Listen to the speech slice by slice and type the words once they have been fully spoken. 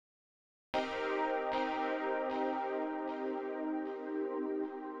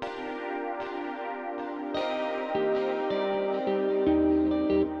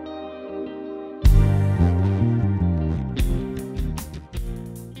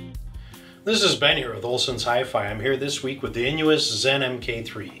This is Ben here with Olson's Hi-Fi. I'm here this week with the Innuos Zen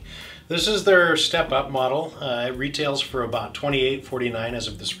MK3. This is their step-up model. It retails for about $28.49 as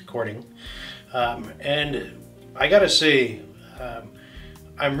of this recording. And I gotta say,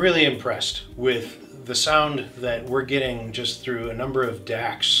 I'm really impressed with the sound that we're getting just through a number of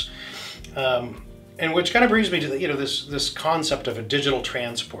DACs. And which kind of brings me to this concept of a digital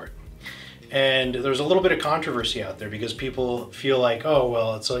transport. And there's a little bit of controversy out there because people feel like, oh,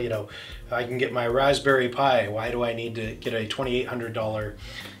 well, it's I can get my Raspberry Pi. Why do I need to get a $2,800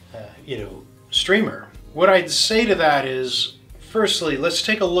 streamer? What I'd say to that is, firstly, let's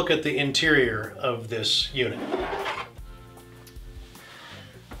take a look at the interior of this unit.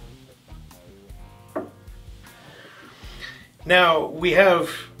 Now we have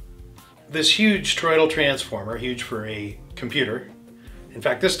this huge toroidal transformer, huge for a computer. In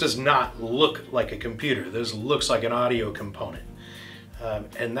fact, this does not look like a computer. This looks like an audio component.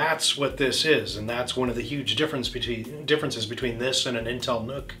 And that's what this is. And that's one of the huge differences between this and an Intel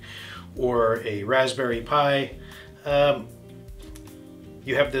NUC or a Raspberry Pi.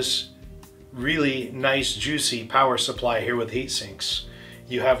 You have this really nice, juicy power supply here with heat sinks.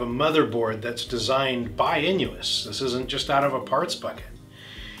 You have a motherboard that's designed by Innuos. This isn't just out of a parts bucket.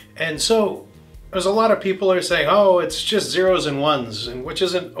 And so there's a lot of people are saying, oh, it's just zeros and ones, and which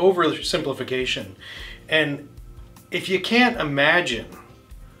is an oversimplification. And if you can't imagine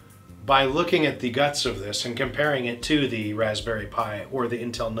by looking at the guts of this and comparing it to the Raspberry Pi or the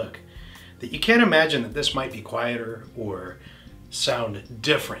Intel NUC, that you can't imagine that this might be quieter or sound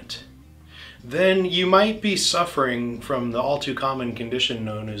different, then you might be suffering from the all too common condition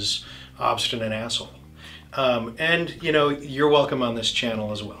known as obstinate asshole. And you're welcome on this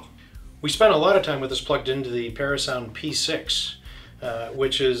channel as well. We spent a lot of time with this plugged into the Parasound P6,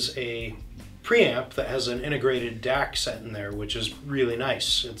 which is a preamp that has an integrated DAC set in there, which is really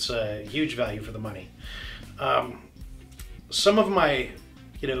nice. It's a huge value for the money. Some of my,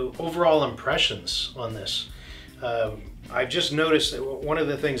 overall impressions on this, I've just noticed that one of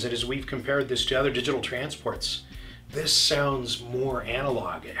the things that is we've compared this to other digital transports. This sounds more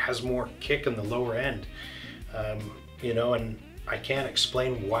analog. It has more kick in the lower end, and I can't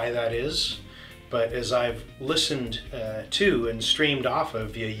explain why that is, but as I've listened to and streamed off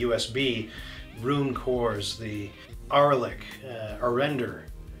of via USB, Rune cores, the Arlic, Arrender,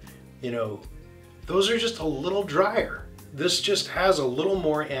 those are just a little drier. This just has a little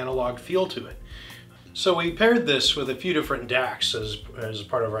more analog feel to it. So we paired this with a few different DACs as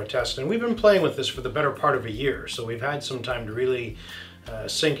part of our test, and we've been playing with this for the better part of a year, so we've had some time to really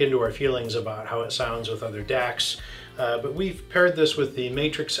sink into our feelings about how it sounds with other DACs. But we've paired this with the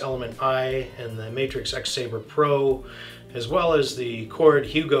Matrix Element I and the Matrix X Saber Pro, as well as the Chord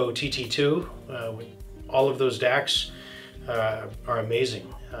Hugo TT2. All of those DACs are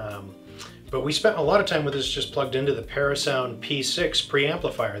amazing. But we spent a lot of time with this just plugged into the Parasound P6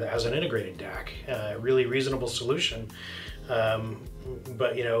 preamplifier that has an integrated DAC. Really reasonable solution.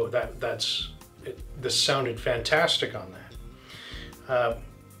 But this sounded fantastic on that.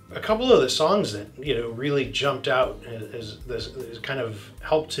 A couple of the songs that really jumped out as kind of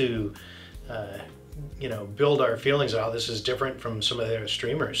helped to build our feelings about how this is different from some of the other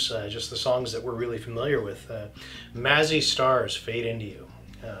streamers. Just the songs that we're really familiar with. Mazzy Star's Fade Into You.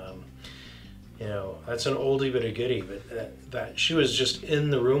 That's an oldie but a goodie, but that she was just in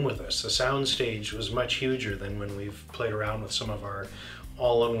the room with us. The soundstage was much huger than when we've played around with some of our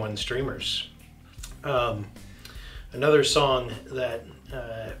all-in-one streamers. Another song that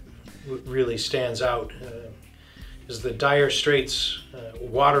really stands out is the Dire Straits'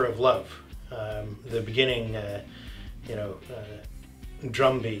 Water of Love. The beginning,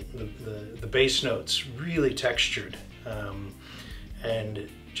 drum beat, the bass notes really textured and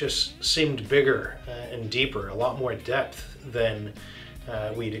just seemed bigger and deeper, a lot more depth than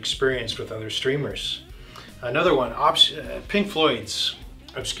we'd experienced with other streamers. Another one, Pink Floyd's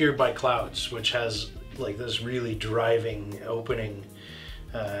Obscured by Clouds, which has like this really driving opening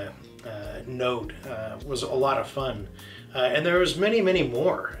note, was a lot of fun. And there was many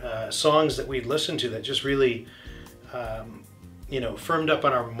more songs that we'd listened to that just really firmed up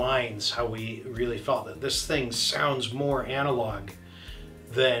in our minds how we really felt that this thing sounds more analog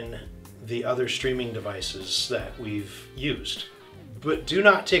than the other streaming devices that we've used. But do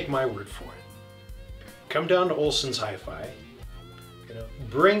not take my word for it. Come down to Olson's Hi-Fi,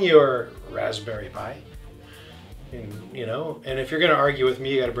 bring your Raspberry Pi, and if you're gonna argue with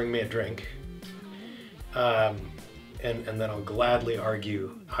me, you gotta bring me a drink. And then I'll gladly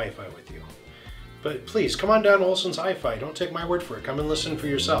argue Hi-Fi with you. But please, come on down to Olson's Hi-Fi. Don't take my word for it. Come and listen for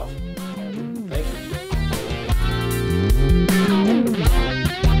yourself.